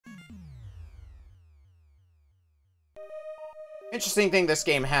Interesting thing this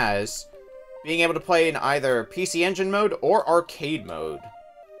game has, being able to play in either PC Engine mode or arcade mode.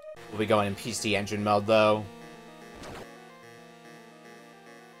 We'll be going in PC Engine mode, though.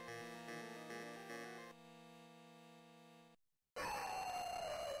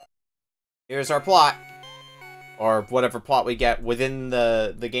 Here's our plot. Or whatever plot we get within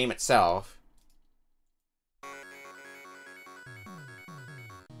the game itself.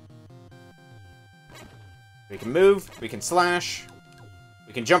 We can move, we can slash,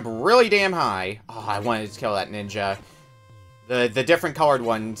 we can jump really damn high. Oh, I wanted to kill that ninja. The different colored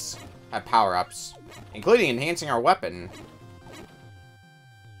ones have power-ups, including enhancing our weapon.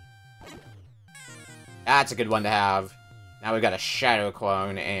 That's a good one to have. Now we've got a shadow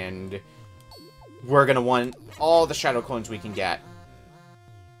clone, and we're gonna want all the shadow clones we can get.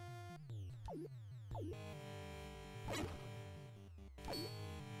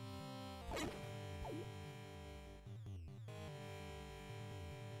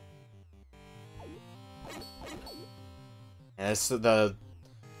 And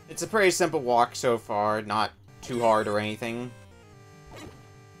it's a pretty simple walk so far, not too hard or anything.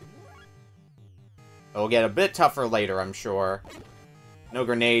 It'll get a bit tougher later, I'm sure. No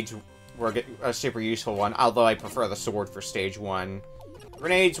grenades were a super useful one, although I prefer the sword for stage 1.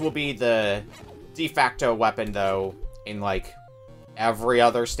 Grenades will be the de facto weapon, though, in, like, every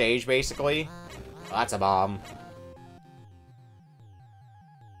other stage, basically. Well, that's a bomb.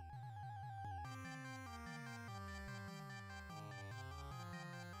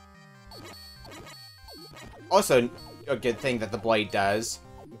 Also, a good thing that the blade does,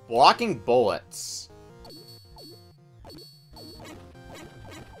 blocking bullets.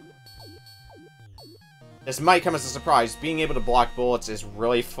 This might come as a surprise. Being able to block bullets is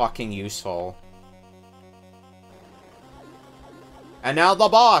really fucking useful. And now the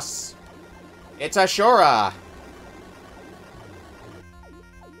boss! It's Ashura!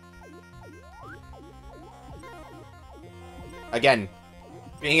 Again,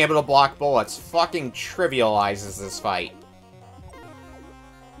 being able to block bullets fucking trivializes this fight.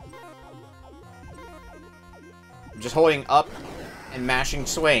 I'm just holding up and mashing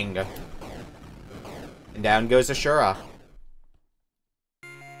swing. And down goes Ashura.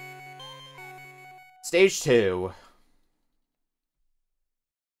 Stage 2.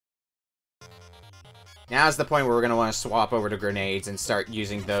 Now's the point where we're going to want to swap over to grenades and start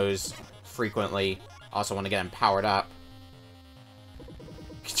using those frequently. Also want to get them powered up.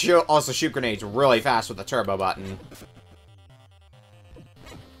 You can also shoot grenades really fast with the turbo button.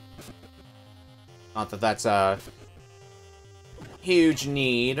 Not that that's a huge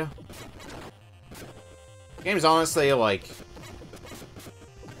need. The game's honestly, like...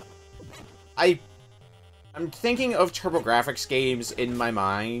 I'm thinking of TurboGrafx games in my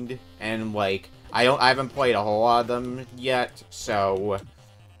mind, and, like, I haven't played a whole lot of them yet, so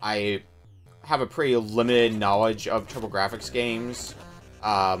I have a pretty limited knowledge of TurboGrafx games.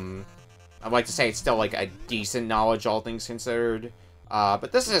 I'd like to say it's still, like, a decent knowledge, all things considered.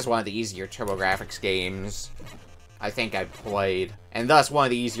 But this is one of the easier TurboGrafx games I think I've played, and thus one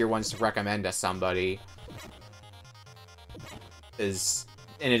of the easier ones to recommend to somebody. Is,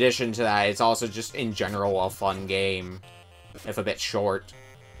 in addition to that, it's also just, in general, a fun game, if a bit short.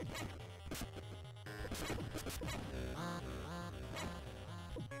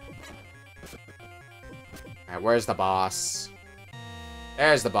 Alright, where's the boss?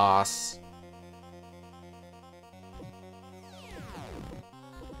 There's the boss.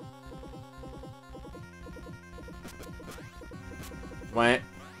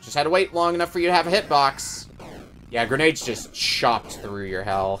 Just had to wait long enough for you to have a hitbox. Yeah, grenades just chopped through your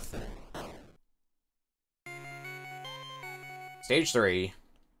health. Stage 3.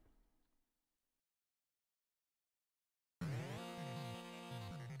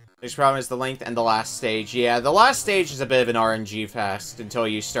 Next problem is the length and the last stage. Yeah, the last stage is a bit of an RNG fest until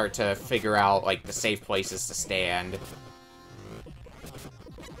you start to figure out, like, the safe places to stand.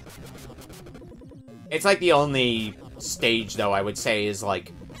 It's, like, the only stage, though, I would say, is,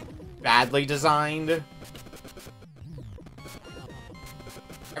 like, badly designed.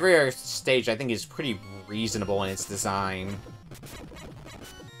 Every other stage, I think, is pretty reasonable in its design.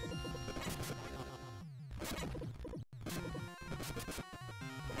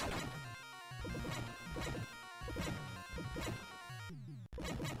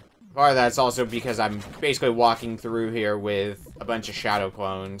 Part of that's also because I'm basically walking through here with a bunch of shadow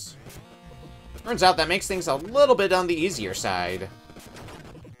clones. Turns out that makes things a little bit on the easier side.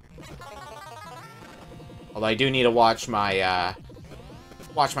 Although I do need to watch my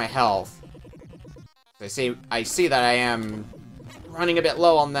health. I see that I am running a bit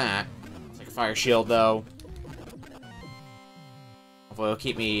low on that. It's like a fire shield, though. Hopefully it'll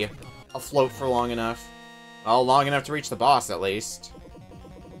keep me afloat for long enough. Well, long enough to reach the boss, at least.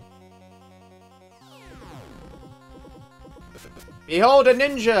 Behold a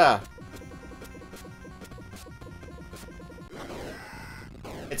ninja!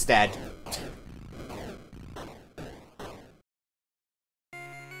 It's dead.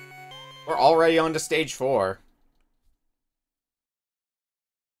 We're already on to stage 4.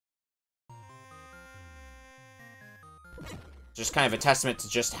 Just kind of a testament to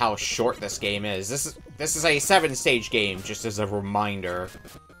just how short this game is. This is a 7-stage game, just as a reminder.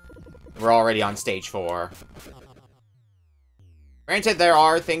 We're already on stage 4. Granted, there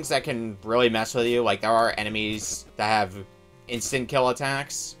are things that can really mess with you. Like, there are enemies that have instant kill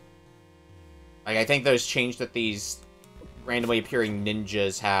attacks. Like, I think those change that these randomly appearing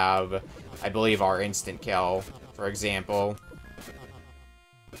ninjas have, I believe, are instant kill, for example.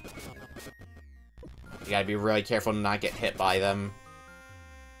 You gotta be really careful to not get hit by them.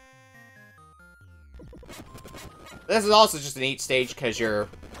 This is also just a neat stage because you're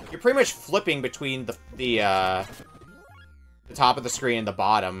pretty much flipping between the top of the screen and the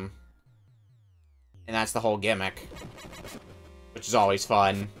bottom. And that's the whole gimmick. Which is always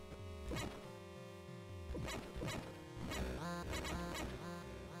fun.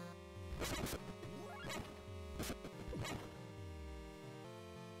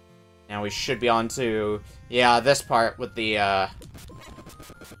 Now we should be on to, yeah, this part with the,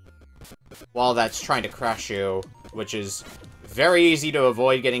 wall that's trying to crush you, which is very easy to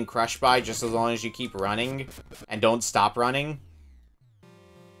avoid getting crushed by just as long as you keep running and don't stop running.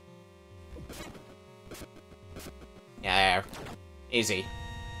 Yeah, easy.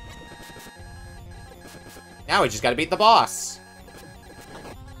 Now we just gotta beat the boss.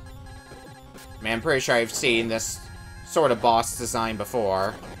 Man, I'm pretty sure I've seen this sort of boss design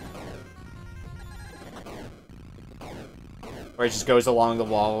before. Where it just goes along the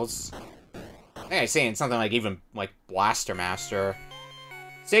walls. I think I've seen something like even like Blaster Master.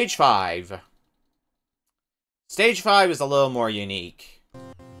 Stage 5. Stage 5 is a little more unique.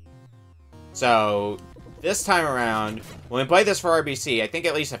 So, this time around, when we played this for RBC, I think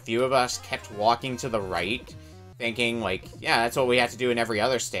at least a few of us kept walking to the right, thinking like, yeah, that's what we have to do in every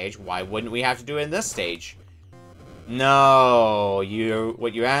other stage. Why wouldn't we have to do it in this stage? No,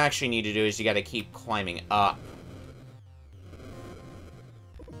 what you actually need to do is you gotta keep climbing up.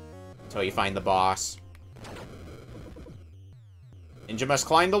 Until you find the boss. Ninja must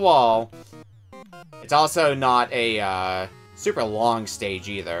climb the wall. It's also not a super long stage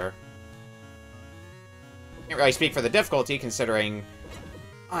either. Can't really speak for the difficulty considering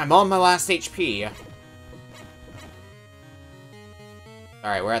I'm on my last HP.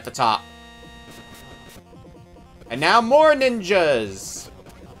 Alright, we're at the top. And now more ninjas!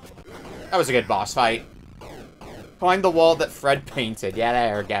 That was a good boss fight. Climb the wall that Fred painted. Yeah,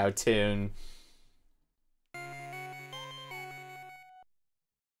 there we go, tune.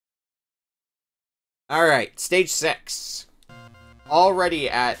 Alright, stage 6. Already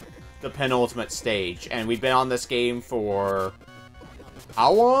at the penultimate stage, and we've been on this game for...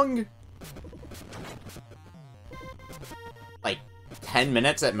 how long? Like, 10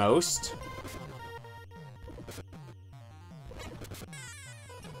 minutes at most?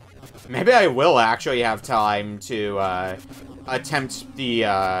 Maybe I will actually have time to, attempt the,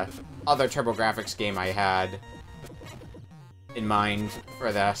 other TurboGrafx game I had in mind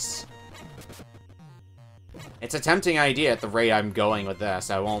for this. It's a tempting idea at the rate I'm going with this,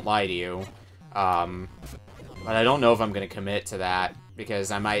 I won't lie to you. But I don't know if I'm gonna commit to that,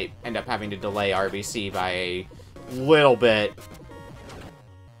 because I might end up having to delay RBC by a little bit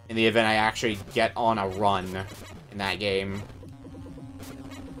in the event I actually get on a run in that game.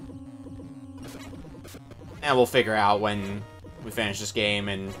 And we'll figure out when we finish this game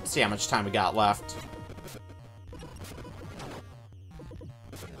and see how much time we got left.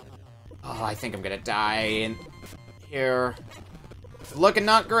 Oh, I think I'm gonna die in here. It's looking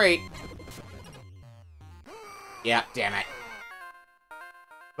not great. Yeah, damn it.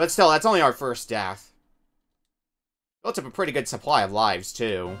 But still, that's only our first death. Built up a pretty good supply of lives,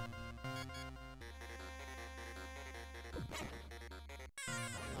 too.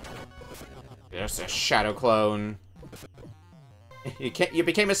 There's a shadow clone. You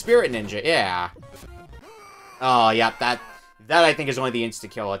became a spirit ninja, yeah. Oh, yeah, that I think is one of the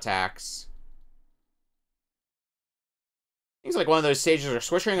insta-kill attacks. Seems like one of those stages where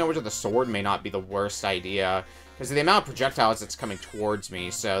switching over to the sword may not be the worst idea, because of the amount of projectiles that's coming towards me,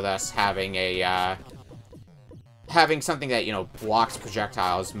 so thus having a, having something that, you know, blocks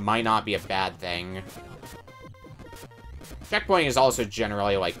projectiles might not be a bad thing. Checkpointing is also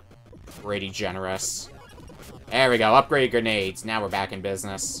generally, like, pretty generous. There we go, upgrade grenades. Now we're back in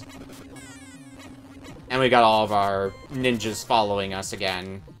business. And we got all of our ninjas following us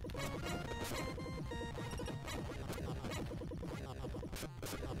again.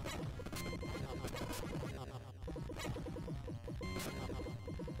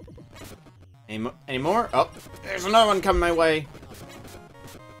 Any more? Oh, there's another one coming my way.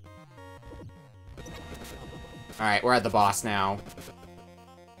 Alright, we're at the boss now.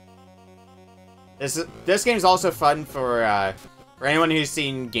 This game's also fun for anyone who's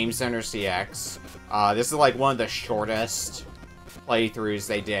seen Game Center CX. This is like one of the shortest playthroughs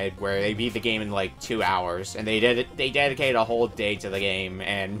they did, where they beat the game in like 2 hours, and they dedicated a whole day to the game,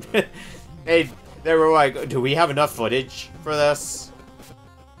 and they were like, do we have enough footage for this?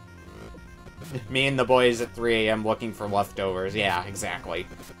 Me and the boys at 3 AM looking for leftovers. Yeah, exactly.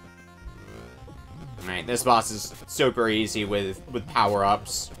 Alright, this boss is super easy with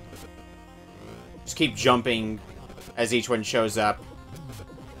power-ups. Just keep jumping as each one shows up.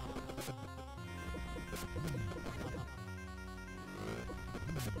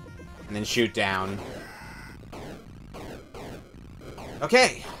 And then shoot down.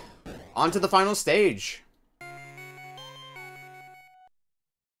 Okay, on to the final stage.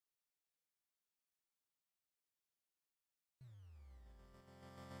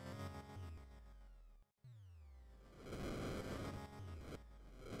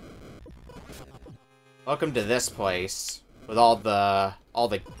 Welcome to this place with all the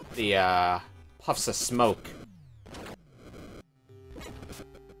puffs of smoke.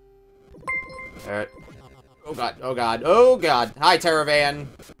 Oh god, oh god, oh god. Hi, Terravan.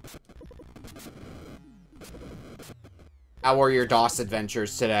 How were your DOS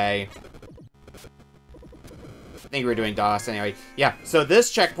adventures today? I think we're doing DOS anyway. Yeah, so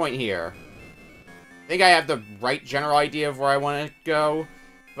this checkpoint here. I think I have the right general idea of where I want to go.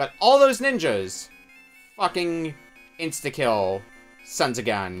 But all those ninjas, fucking insta-kill sons of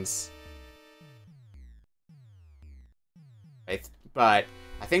guns. But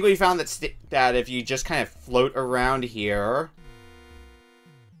I think we found that if you just kind of float around here,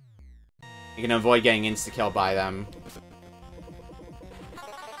 you can avoid getting insta-killed by them.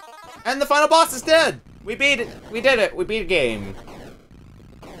 And the final boss is dead! We beat it! We did it! We beat a game.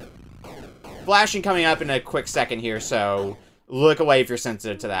 Flashing coming up in a quick second here, so look away if you're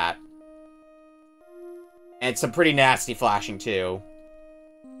sensitive to that. And some pretty nasty flashing, too.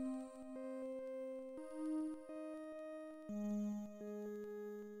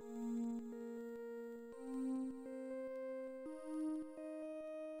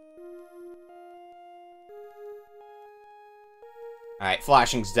 Alright,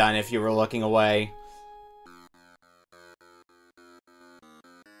 flashing's done if you were looking away.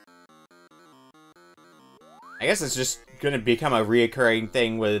 I guess it's just gonna become a reoccurring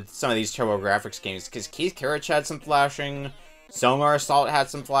thing with some of these TurboGrafx games, because Keith Courage had some flashing, Sonar Assault had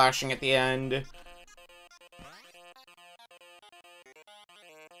some flashing at the end.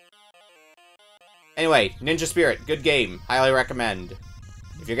 Anyway, Ninja Spirit, good game. Highly recommend.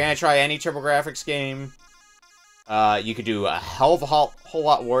 If you're gonna try any TurboGrafx game, you could do a hell of a whole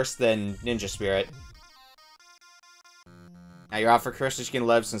lot worse than Ninja Spirit. Now you're out for Christmas, you can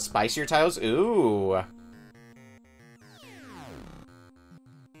love some spicier titles. Ooh.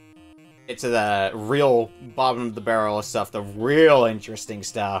 Get to the real bottom of the barrel stuff, the real interesting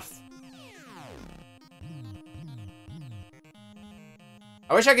stuff.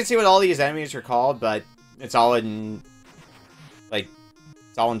 I wish I could see what all these enemies are called, but it's all in, like,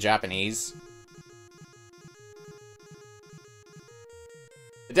 it's all in Japanese.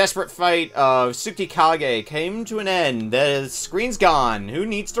 The desperate fight of Tsukikage came to an end. The screen's gone. Who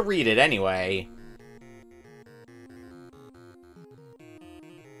needs to read it anyway?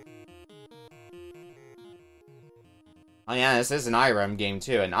 Oh yeah, this is an Irem game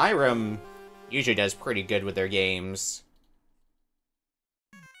too, and Irem usually does pretty good with their games.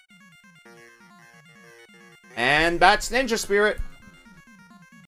 And that's Ninja Spirit.